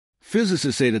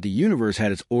Physicists say that the universe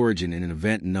had its origin in an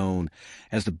event known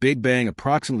as the Big Bang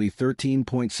approximately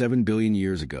 13.7 billion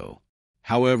years ago.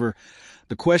 However,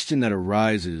 the question that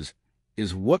arises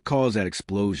is what caused that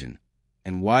explosion,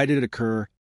 and why did it occur?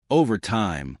 Over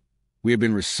time, we have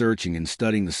been researching and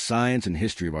studying the science and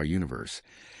history of our universe,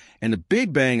 and the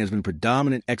Big Bang has been a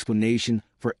predominant explanation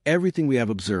for everything we have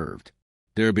observed.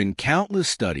 There have been countless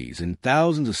studies, and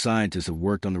thousands of scientists have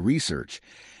worked on the research,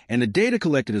 and the data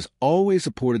collected has always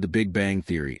supported the Big Bang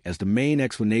theory as the main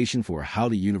explanation for how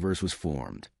the universe was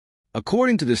formed.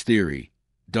 According to this theory,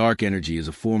 dark energy is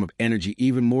a form of energy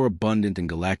even more abundant than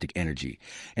galactic energy,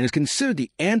 and is considered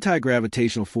the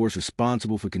anti-gravitational force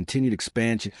responsible for continued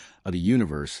expansion of the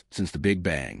universe since the Big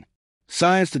Bang.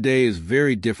 Science today is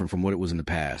very different from what it was in the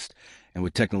past, and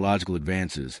with technological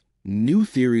advances, new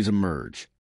theories emerge.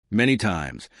 Many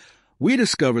times, we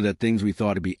discover that things we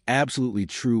thought to be absolutely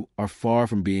true are far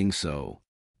from being so.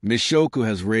 Ms. Shoku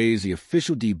has raised the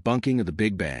official debunking of the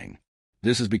Big Bang.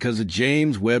 This is because the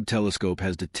James Webb telescope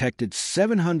has detected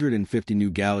 750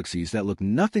 new galaxies that look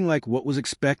nothing like what was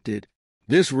expected.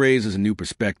 This raises a new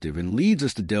perspective and leads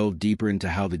us to delve deeper into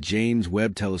how the James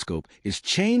Webb telescope is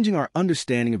changing our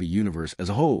understanding of the universe as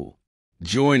a whole.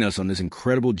 Join us on this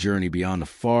incredible journey beyond the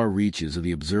far reaches of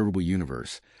the observable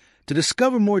universe to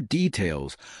discover more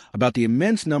details about the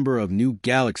immense number of new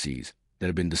galaxies that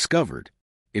have been discovered.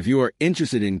 If you are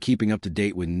interested in keeping up to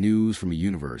date with news from the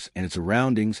universe and its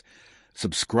surroundings,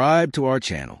 subscribe to our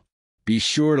channel. Be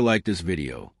sure to like this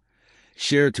video,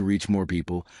 share it to reach more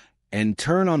people, and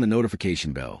turn on the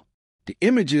notification bell. The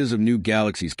images of new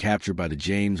galaxies captured by the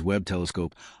James Webb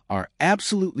telescope are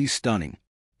absolutely stunning.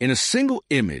 In a single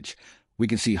image, we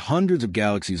can see hundreds of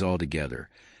galaxies all together,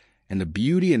 and the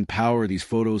beauty and power of these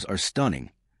photos are stunning,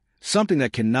 something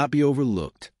that cannot be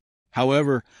overlooked.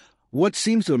 However, what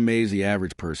seems to amaze the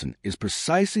average person is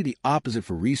precisely the opposite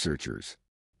for researchers.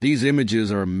 These images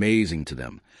are amazing to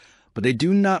them, but they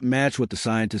do not match what the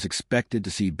scientists expected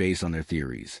to see based on their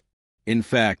theories. In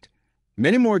fact,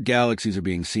 many more galaxies are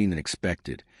being seen than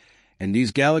expected, and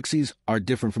these galaxies are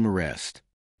different from the rest.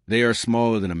 They are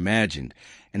smaller than imagined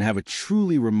and have a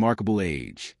truly remarkable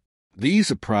age. These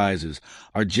surprises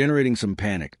are generating some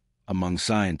panic among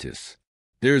scientists.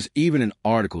 There is even an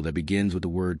article that begins with the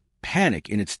word panic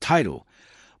in its title,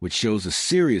 which shows the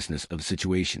seriousness of the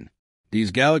situation.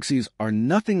 These galaxies are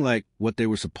nothing like what they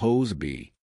were supposed to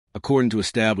be, according to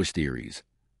established theories.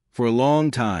 For a long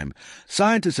time,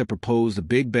 scientists have proposed the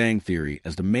Big Bang theory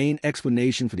as the main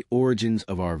explanation for the origins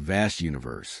of our vast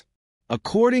universe.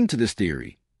 According to this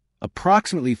theory,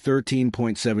 approximately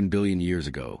 13.7 billion years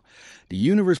ago, the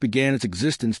universe began its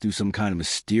existence through some kind of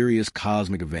mysterious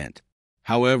cosmic event.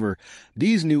 However,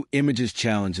 these new images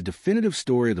challenge the definitive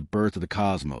story of the birth of the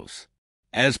cosmos.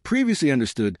 As previously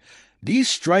understood, these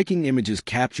striking images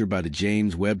captured by the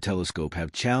James Webb telescope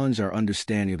have challenged our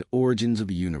understanding of the origins of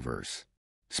the universe.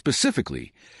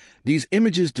 Specifically, these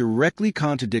images directly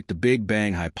contradict the Big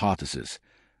Bang hypothesis,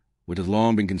 which has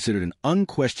long been considered an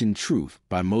unquestioned truth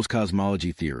by most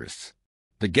cosmology theorists.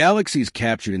 The galaxies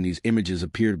captured in these images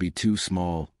appear to be too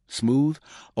small, smooth,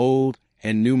 old,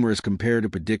 and numerous compared to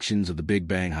predictions of the Big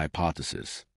Bang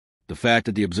hypothesis. The fact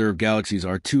that the observed galaxies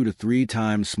are 2 to 3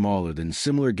 times smaller than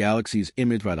similar galaxies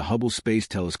imaged by the Hubble Space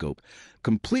Telescope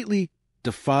completely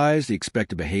defies the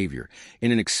expected behavior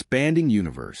in an expanding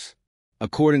universe.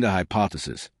 According to the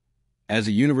hypothesis, as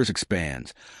the universe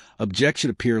expands, objects should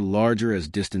appear larger as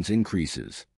distance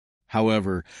increases.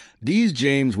 However, these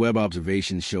James Webb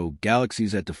observations show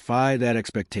galaxies that defy that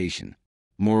expectation.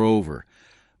 Moreover,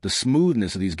 the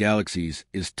smoothness of these galaxies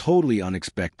is totally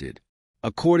unexpected.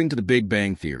 According to the Big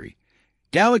Bang theory,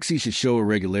 galaxies should show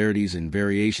irregularities and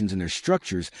variations in their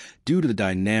structures due to the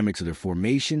dynamics of their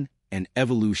formation and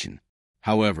evolution.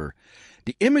 However,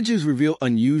 the images reveal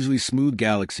unusually smooth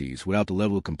galaxies without the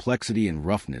level of complexity and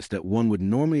roughness that one would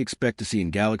normally expect to see in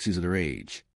galaxies of their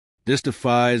age. This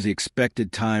defies the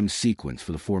expected time sequence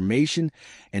for the formation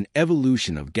and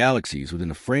evolution of galaxies within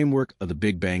the framework of the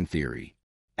Big Bang theory.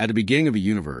 At the beginning of the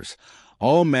universe,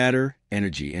 all matter,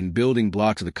 energy, and building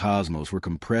blocks of the cosmos were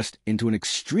compressed into an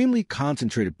extremely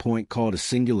concentrated point called a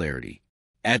singularity.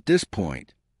 At this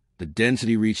point, the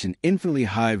density reached an infinitely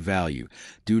high value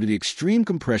due to the extreme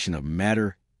compression of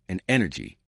matter and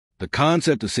energy. The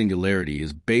concept of singularity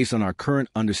is based on our current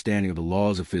understanding of the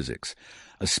laws of physics,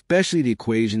 especially the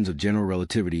equations of general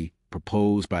relativity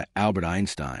proposed by Albert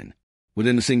Einstein.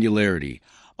 Within the singularity,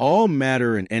 all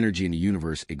matter and energy in the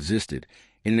universe existed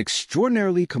in an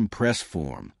extraordinarily compressed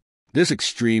form. This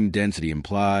extreme density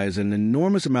implies an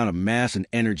enormous amount of mass and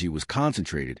energy was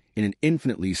concentrated in an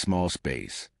infinitely small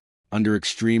space. Under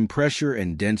extreme pressure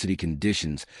and density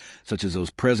conditions, such as those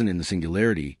present in the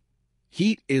singularity,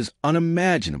 heat is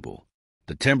unimaginable.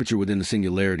 The temperature within the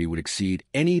singularity would exceed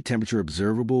any temperature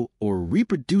observable or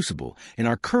reproducible in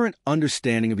our current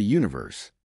understanding of a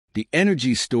universe. The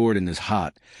energy stored in this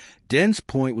hot, dense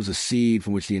point was a seed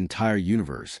from which the entire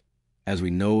universe, as we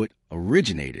know it,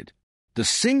 originated. The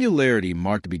singularity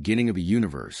marked the beginning of a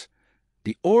universe,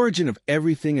 the origin of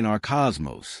everything in our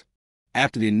cosmos.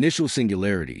 After the initial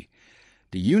singularity,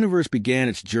 the universe began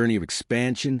its journey of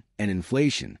expansion and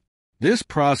inflation. This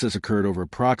process occurred over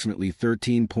approximately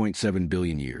 13.7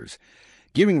 billion years,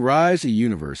 giving rise to the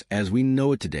universe as we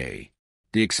know it today.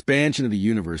 The expansion of the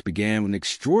universe began with an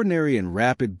extraordinary and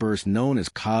rapid burst known as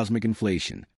cosmic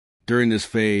inflation. During this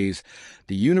phase,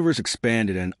 the universe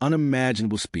expanded at an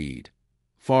unimaginable speed,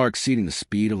 far exceeding the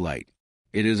speed of light.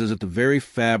 It is as if the very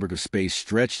fabric of space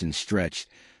stretched and stretched,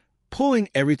 pulling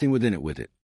everything within it with it.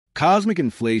 Cosmic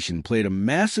inflation played a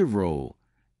massive role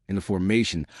in the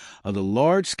formation of the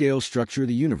large-scale structure of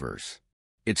the universe.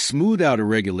 It smoothed out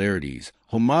irregularities,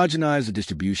 homogenized the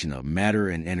distribution of matter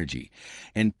and energy,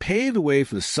 and paved the way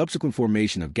for the subsequent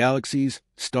formation of galaxies,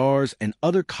 stars, and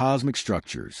other cosmic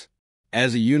structures.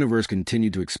 As the universe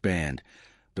continued to expand,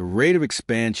 the rate of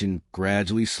expansion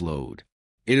gradually slowed.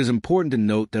 It is important to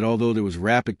note that although there was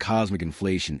rapid cosmic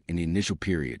inflation in the initial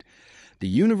period, the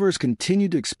universe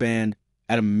continued to expand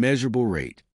at a measurable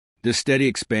rate. This steady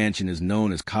expansion is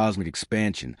known as cosmic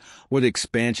expansion, or the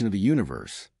expansion of the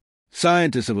universe.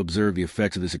 Scientists have observed the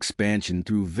effects of this expansion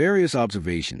through various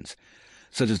observations,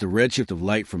 such as the redshift of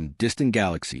light from distant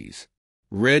galaxies.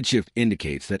 Redshift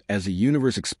indicates that as the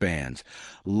universe expands,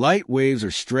 light waves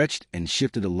are stretched and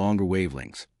shifted to longer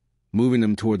wavelengths, moving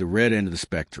them toward the red end of the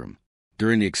spectrum.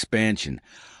 During the expansion,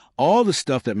 all the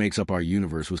stuff that makes up our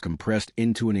universe was compressed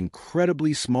into an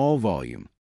incredibly small volume.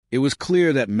 It was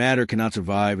clear that matter cannot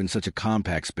survive in such a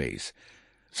compact space,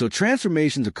 so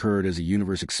transformations occurred as the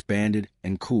universe expanded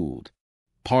and cooled.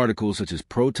 Particles such as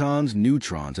protons,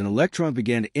 neutrons, and electrons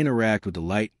began to interact with the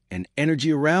light and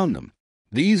energy around them.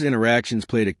 These interactions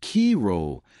played a key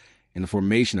role in the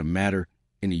formation of matter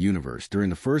in the universe during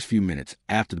the first few minutes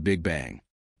after the Big Bang.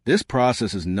 This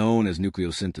process is known as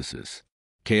nucleosynthesis.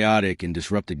 Chaotic and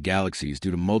disrupted galaxies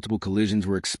due to multiple collisions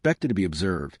were expected to be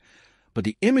observed, but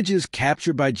the images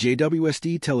captured by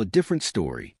JWST tell a different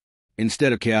story.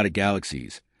 Instead of chaotic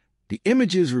galaxies, the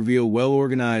images reveal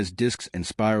well-organized disks and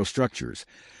spiral structures,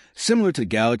 similar to the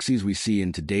galaxies we see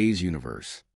in today's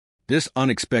universe. This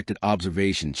unexpected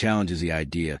observation challenges the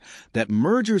idea that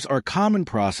mergers are a common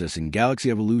process in galaxy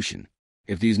evolution.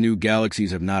 If these new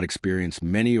galaxies have not experienced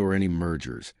many or any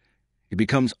mergers, it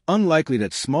becomes unlikely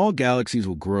that small galaxies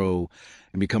will grow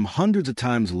and become hundreds of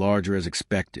times larger as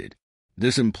expected.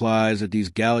 This implies that these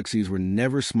galaxies were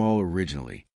never small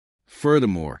originally.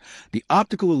 Furthermore, the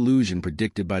optical illusion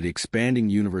predicted by the expanding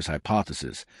universe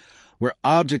hypothesis, where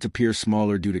objects appear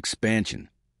smaller due to expansion,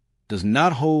 does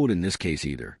not hold in this case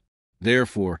either.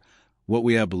 Therefore, what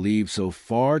we have believed so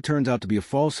far turns out to be a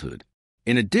falsehood.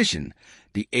 In addition,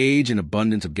 the age and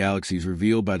abundance of galaxies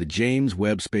revealed by the James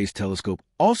Webb Space Telescope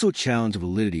also challenge the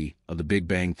validity of the Big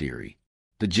Bang theory.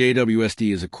 The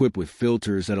JWST is equipped with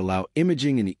filters that allow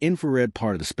imaging in the infrared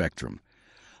part of the spectrum,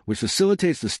 which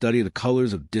facilitates the study of the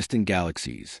colors of distant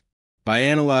galaxies. By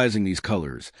analyzing these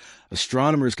colors,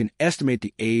 astronomers can estimate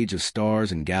the age of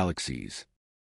stars and galaxies.